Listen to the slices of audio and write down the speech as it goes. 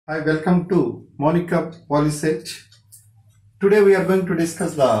Hi, welcome to MOUNIKA POLYCET. Today we are going to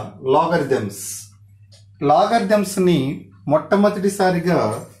discuss the logarithms. Logarithms ni మొట్టమొదటిసారిగా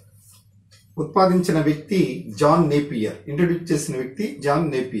ఉత్పాదించిన వ్యక్తి John Napier, introduce చేసిన వ్యక్తి John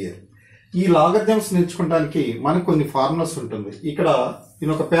Napier. ఈ logarithms నేర్చుకోవడానికి మనకు కొన్ని ఫార్ములాస్ ఉంటుంది. ఇక్కడ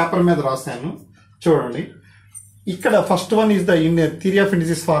నేను ఒక పేపర్ మీద రాశాను చూడండి. ఇక్కడ first one is the theory of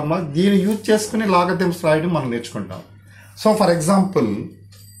indices formula. దీన్ని యూజ్ చేసుకుని లాగరిథమ్స్ రాయడం మనం నేర్చుకుంటాం. So for example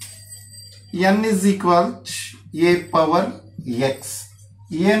n is equal a power x.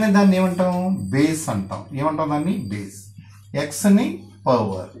 a అనే దాన్ని ఏమంటాం? బేస్ అంటాం. ఏమంటాం దాన్ని? బేస్. x ని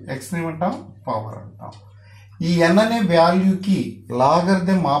పవర్, x ని ఏమంటాం? పవర్ అంటాం. ఈ n అనే వాల్యూకి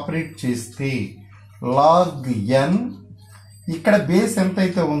లాగరిథం ఆపరేట్ చేస్తే లాగ్ n, ఇక్కడ బేస్ ఎంత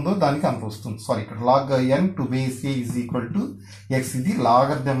అయితే ఉందో దానికి అంత వస్తుంది. సారీ, ఇక్కడ log n to base a is equal to x. ఇది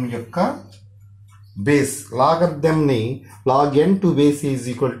లాగరిథం యొక్క బేస్. లాగరిథం ని log n to base a is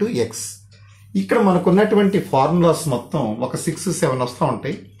equal to x. ఇక్కడ మనకు ఉన్నటువంటి ఫార్ములాస్ మొత్తం ఒక 6-7 వస్తూ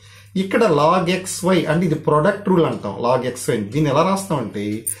ఉంటాయి. ఇక్కడ లాగ్ ఎక్స్ వై అంటే ఇది ప్రొడక్ట్ రూల్ అంటాం. లాగ్ ఎక్స్ వై దీన్ని ఎలా రాస్తామంటే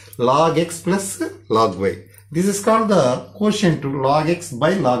log X plus log y. This is called the quotient rule. Log X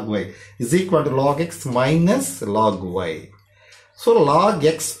by log y is equal to log X minus log y. So log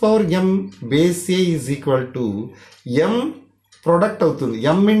X power M base A is equal to M product అవుతుంది,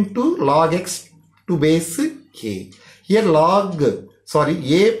 ఎం into log X to base K. Here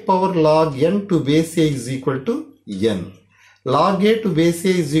a power log n to base a is equal to n. Log a to base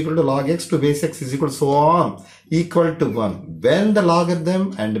a is equal to log x to base x is equal to so on equal to 1. When the logarithm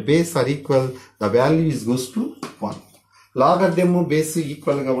and base are equal, the value is goes to 1. Logarithm base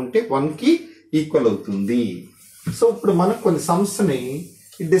equal గా ఉంటే 1 కి equal అవుతుంది. So ఇప్పుడు మనకు కొన్ని sums ని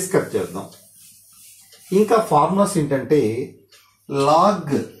discuss చేద్దాం. ఇంకా ఫార్ములాస్ ఏంటంటే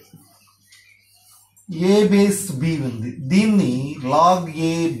లాగ్ ఏ బేస్ బి ఉంది, దీన్ని log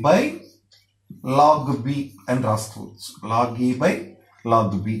A by log B అని రాసుకోవచ్చు. Log A by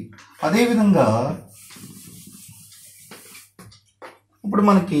log B. అదేవిధంగా ఇప్పుడు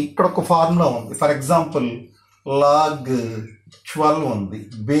మనకి ఇక్కడ ఒక ఫార్ములా ఉంది. ఫర్ ఎగ్జాంపుల్ లాగ్ 12 ఉంది,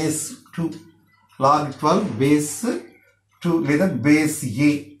 బేస్ 2. లాగ్ 12 బేస్ 2 లేదా బేస్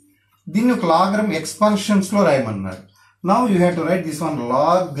ఏ. దీన్ని ఒక లాగరిథం ఎక్స్పాన్షన్స్ లో రాయమన్నారు. Now you have to right this one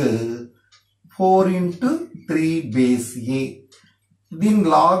log 4 into 3 base a. Then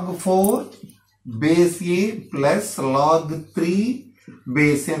log 4 base a plus log 3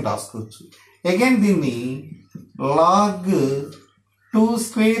 base a and రాసుకోవచ్చు. Again దీన్ని log 2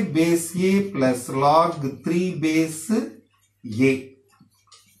 square base a plus log 3 base a.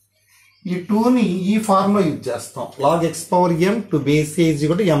 ఈ 2 ని ఈ formula use చేస్తాం. log x power m to base a is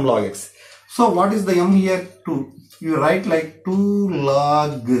equal to m log x. So what is the m here? 2. You write like 2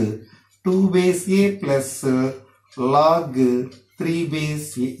 log 2 base a plus log 3 base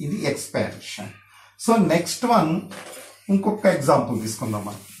a. ఇది expansion. So next one ఇంకొక example తీసుకుందాం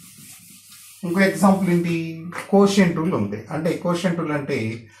మనం. ఇంకో example ఏంటి? Quotient rule ఉంది. అంటే quotient rule అంటే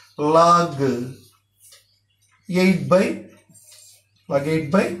log 8 by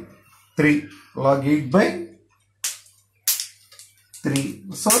 3. Log 8 by 3.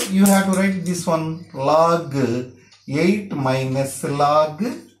 So you have to right this one log 8 minus log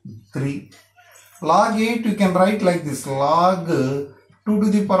 3. Log 8 you can write like this, log 2 to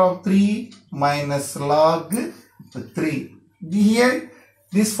the power of 3 minus log 3. Here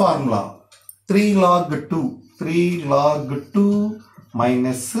this formula 3 log 2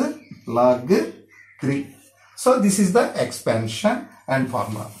 minus log 3. So this is the expansion and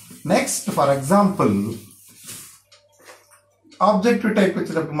formula. Next, for example, objective type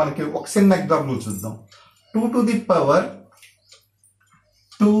వచ్చేటప్పుడు మనకి ఒక చిన్న example చూద్దాం. 2 to the power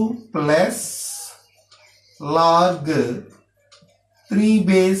 2 plus log 3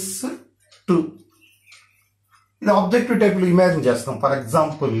 base 2. ఇది objective type లో imagine చేస్తాం. For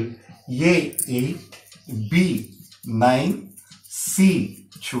example a 8, b 9, c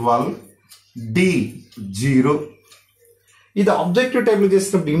 12, d 0. ఇది objective type లో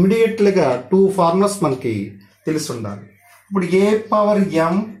చేసినప్పుడు ఇమీడియట్ గా 2 ఫార్ములాస్ మనకి తెలిసి ఉండాలి. ఇప్పుడు a power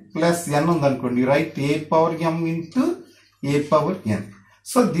m plus n ఉందనుకోండి, right a power m into a power n.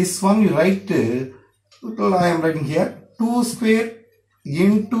 So this one you write, I am writing here 2 square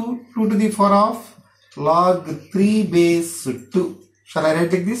into 2 to the power of log 3 base 2. Shall I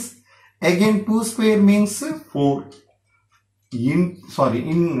write like this? Again 2 square means 4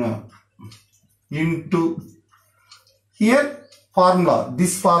 into here formula.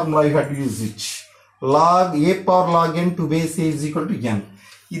 This formula you have to use it. Log a power log n to base a is equal to n.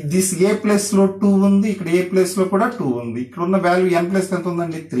 This A plus లో 2 ఉంది, ఇక్కడ ఏ plus లో కూడా 2 ఉంది. ఇక్కడ ఉన్న value n plus ఎంత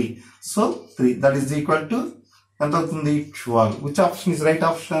ఉందండి? 3. So 3 that is equal to ఎంత అవుతుంది 12. Which option is right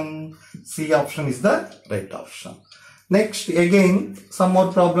option? C option is the right option. Next again some more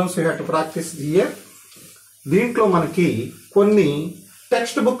problems you have to practice here. దీంట్లో మనకి కొన్ని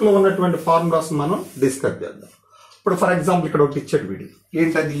టెక్స్ట్ బుక్ లో ఉన్నటువంటి formulas మనం డిస్కస్ చేద్దాం. ఇప్పుడు ఫర్ ఎగ్జాంపుల్ ఇక్కడ ఒకటి ఇచ్చాడు వీడి,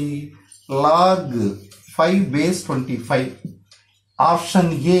 ఏంటది? log 5 base 25. Option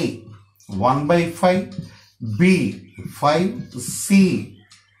A 1/5, B 5, C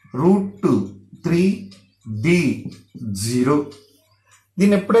 √3, D 0.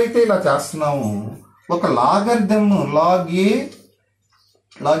 దీన్ని ఎప్పుడైతే ఇలా చేస్తున్నామో ఒక logarithm log a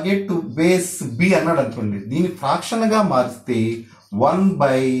to base B అన్నాడు అనుకోండి, దీన్ని ఫ్రాక్షన్ గా మారిస్తే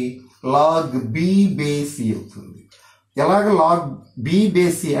 1/log b బేస్ e అవుతుంది. ఎలాగ log b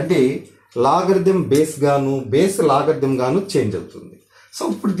బేస్ e అంటే లాగరిథమ్ బేస్ గాను బేస్ లాగరిథమ్ గాను చేంజ్ అవుతుంది. సో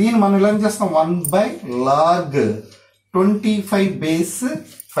ఇప్పుడు దీన్ని మనం ఎలా చేస్తాం? 1/log 25 బేస్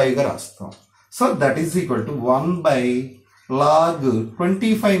 5 గా రాస్తాం. So that is equal to 1/log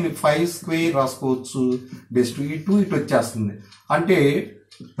 25 ని 5 స్క్వేర్ రాసుకోవచ్చు. బేస్ 2 ఇటు వచ్చేస్తుంది. అంటే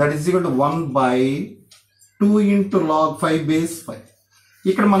that is equal to 1/2 into log 5 base 5.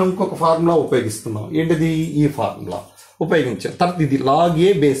 ఇక్కడ మనం ఇంకొక ఫార్ములా ఉపయోగిస్తున్నాం. ఏంటిది? ఈ ఫార్ములా ఉపయోగించాం. తర్వాత ఇది log a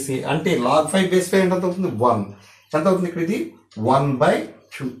బేస్ ఏ అంటే log 5 బేస్ 5 ఎంత అవుతుంది? 1. ఎంత అవుతుంది ఇక్కడ? ఇది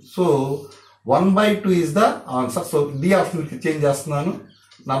 1/2. So 1/2 is the answer. So D option change చేస్తున్నాను,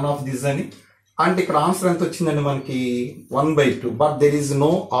 నన్ ఆఫ్ దిస్ అని. అంటే ఇక్కడ ఆన్సర్ ఎంత వచ్చిందండి మనకి? 1/2. But there is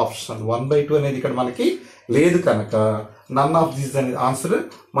no option. 1/2 అనేది ఇక్కడ మనకి లేదు కనుక నన్ ఆఫ్ దిస్ అనే ఆన్సర్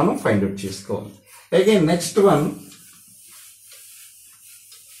మనం ఫైండ్ అవుట్ చేసుకోవాలి. Again next one,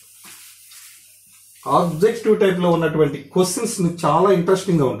 objective type లో ఉన్నటువంటి క్వశ్చన్స్ చాలా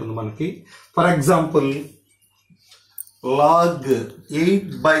ఇంట్రెస్టింగ్ గా ఉంటుంది మనకి. ఫర్ ఎగ్జాంపుల్ log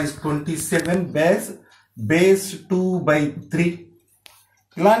 8/27 బేస్ 2/3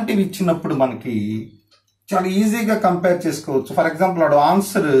 ఇలాంటివి ఇచ్చినప్పుడు మనకి చాలా ఈజీగా కంపేర్ చేసుకోవచ్చు. ఫర్ ఎగ్జాంపుల్ వాడు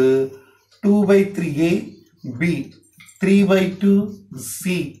answer 2/3a, B 3/2,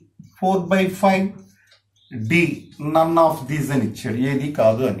 C 4/5, D none of these అని ఇచ్చాడు, ఏది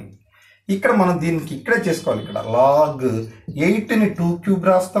కాదు అని. ఇక్కడ మనం దీనికి ఇక్కడే చేసుకోవాలి. ఇక్కడ log 8ని 2 క్యూబ్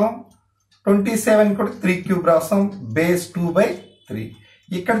రాస్తాం, 27 కూడా 3 క్యూబ్ రాస్తాం, బేస్ 2/3.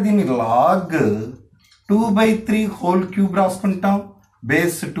 ఇక్కడ దీన్ని log 2/3 హోల్ క్యూబ్ రాసుకుంటాం,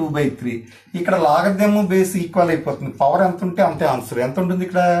 బేస్ 2/3. ఇక్కడ లాగర్థం బేస్ ఈక్వల్ అయిపోతుంది. పవర్ ఎంత ఉంటే అంతే ఆన్సర్. ఎంత ఉంటుంది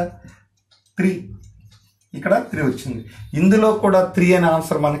ఇక్కడ? 3. ఇక్కడ 3 వచ్చింది. ఇందులో కూడా 3 అనే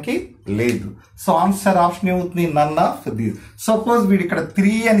ఆన్సర్ మనకి లేదు. సో ఆన్సర్ ఆప్షన్ ఏమవుతుంది? None of these. సపోజ్ వీడు ఇక్కడ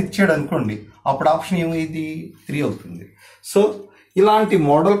 3 అని ఇచ్చాడు అనుకోండి, అప్పుడు ఆప్షన్ ఏమైంది? 3 అవుతుంది. సో ఇలాంటి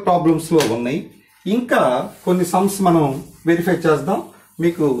మోడల్ ప్రాబ్లమ్స్ లో ఉన్నాయి. ఇంకా కొన్ని సమ్స్ మనం వెరిఫై చేద్దాం.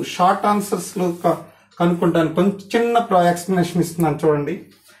 మీకు షార్ట్ ఆన్సర్స్ లో కనుక్కుంటాను. కొంచెం చిన్న ఎక్స్ప్లెనేషన్ ఇస్తున్నాను చూడండి.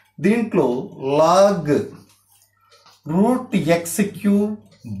 దీంట్లో log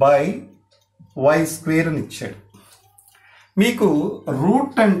 √x³/y² అని ఇచ్చాడు. మీకు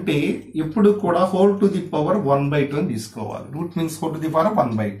రూట్ అంటే ఎప్పుడు కూడా హోల్ టు ది పవర్ 1/2 అని తీసుకోవాలి. Route means whole to the power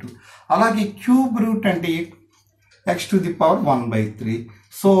 1/2. అలాగే క్యూబ్ రూట్ అంటే x⁴ 1/3.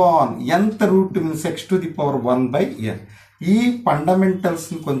 So on nth route means x⁴ 1/n. ఈ ఫండమెంటల్స్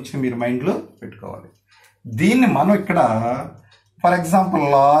కొంచెం మీరు మైండ్లో పెట్టుకోవాలి. దీన్ని మనం ఇక్కడ ఫర్ ఎగ్జాంపుల్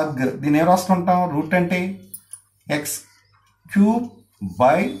log దీన్ని ఏం రాసుకుంటాం? రూట్ అంటే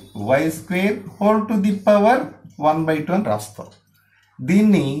x³/y² whole to the power 1/2 అని రాస్తాం.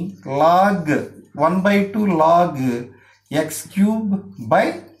 దీన్ని log 1/2 log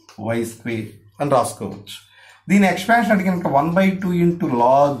x³/y² అని రాసుకోవచ్చు. దీని ఎక్స్పాన్షన్ అంటే కనుక 1/2 into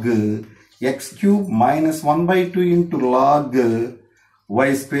log x³ minus 1/2 into log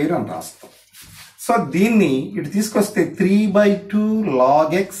y² అని రాస్తాం. సో దీన్ని ఇటు తీసుకొస్తే 3/2 log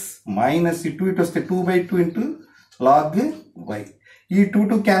x మైనస్ ఇటు వస్తే 2/2 ఇంటూ log y. ఈ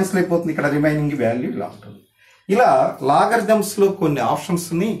 2 క్యాన్సిల్ అయిపోతుంది. ఇక్కడ రిమైనింగ్ వాల్యూ ఇలా ఉంటుంది. ఇలా లాగరిథమ్స్ లో కొన్ని ఆప్షన్స్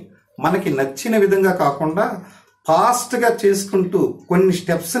ని మనకి నచ్చిన విధంగా కాకుండా ఫాస్ట్ గా చేసుకుంటూ కొన్ని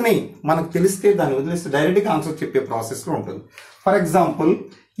స్టెప్స్ ని మనకు తెలిస్తే దాన్ని వదిలేస్తే డైరెక్ట్ గా ఆన్సర్ చెప్పే ప్రాసెస్ లో ఉంటుంది. ఫర్ ఎగ్జాంపుల్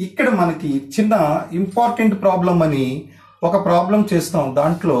ఇక్కడ మనకి చిన్న ఇంపార్టెంట్ ప్రాబ్లం అని ఒక ప్రాబ్లం చేస్తాం.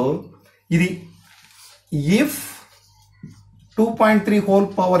 దాంట్లో ఇది if 2.3 whole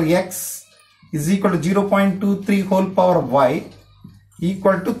power x is equal to 0.23 whole power y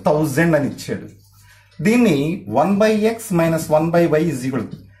equal to 1000 అని ఇచ్చాడు. దీన్ని 1/x minus 1/y is equal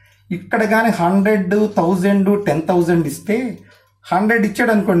to ఇక్కడ కానీ 100, 1000, 10,000 ఇస్తే 100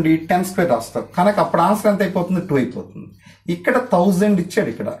 ఇచ్చాడు అనుకోండి 10² రాస్తాం. కనుక అప్పుడు ఆన్సర్ ఎంత అయిపోతుంది? 2 అయిపోతుంది. ఇక్కడ 1000 ఇచ్చాడు.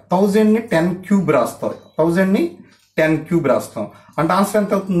 ఇక్కడ 1000ని 10³ రాస్తాం. 1000ని 10³ రాస్తాం అంటే ఆన్సర్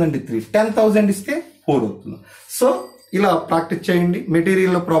ఎంత అవుతుందండి? 3. 10,000 ఇస్తే 4 అవుతుంది. సో ఇలా ప్రాక్టీస్ చేయండి.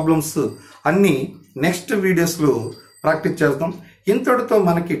 మెటీరియల్ ప్రాబ్లమ్స్ అన్ని నెక్స్ట్ వీడియోస్లో ప్రాక్టీస్ చేద్దాం. ఇంతటితో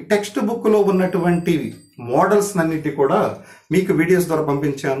మనకి టెక్స్ట్ బుక్లో ఉన్నటువంటి మోడల్స్ అన్నిటి కూడా మీకు వీడియోస్ ద్వారా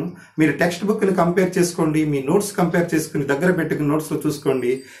పంపించాను. మీరు టెక్స్ట్ బుక్ని కంపేర్ చేసుకోండి, మీ నోట్స్ కంపేర్ చేసుకుని దగ్గర పెట్టుకుని నోట్స్లో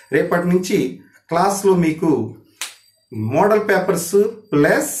చూసుకోండి. రేపటి నుంచి క్లాస్లో మీకు మోడల్ పేపర్స్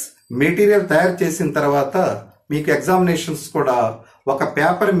ప్లస్ మెటీరియల్ తయారు చేసిన తర్వాత మీకు ఎగ్జామినేషన్స్ కూడా ఒక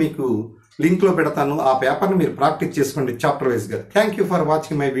పేపర్ మీకు లింక్లో పెడతాను. ఆ పేపర్ని మీరు ప్రాక్టీస్ చేసుకోండి చాప్టర్ వైజ్గా. Thank you for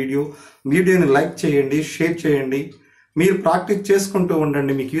watching my video. వీడియోని లైక్ చేయండి, షేర్ చేయండి. మీరు ప్రాక్టీస్ చేసుకుంటూ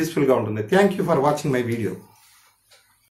ఉండండి, మీకు యూస్ఫుల్గా ఉంటుంది. Thank you for watching my video.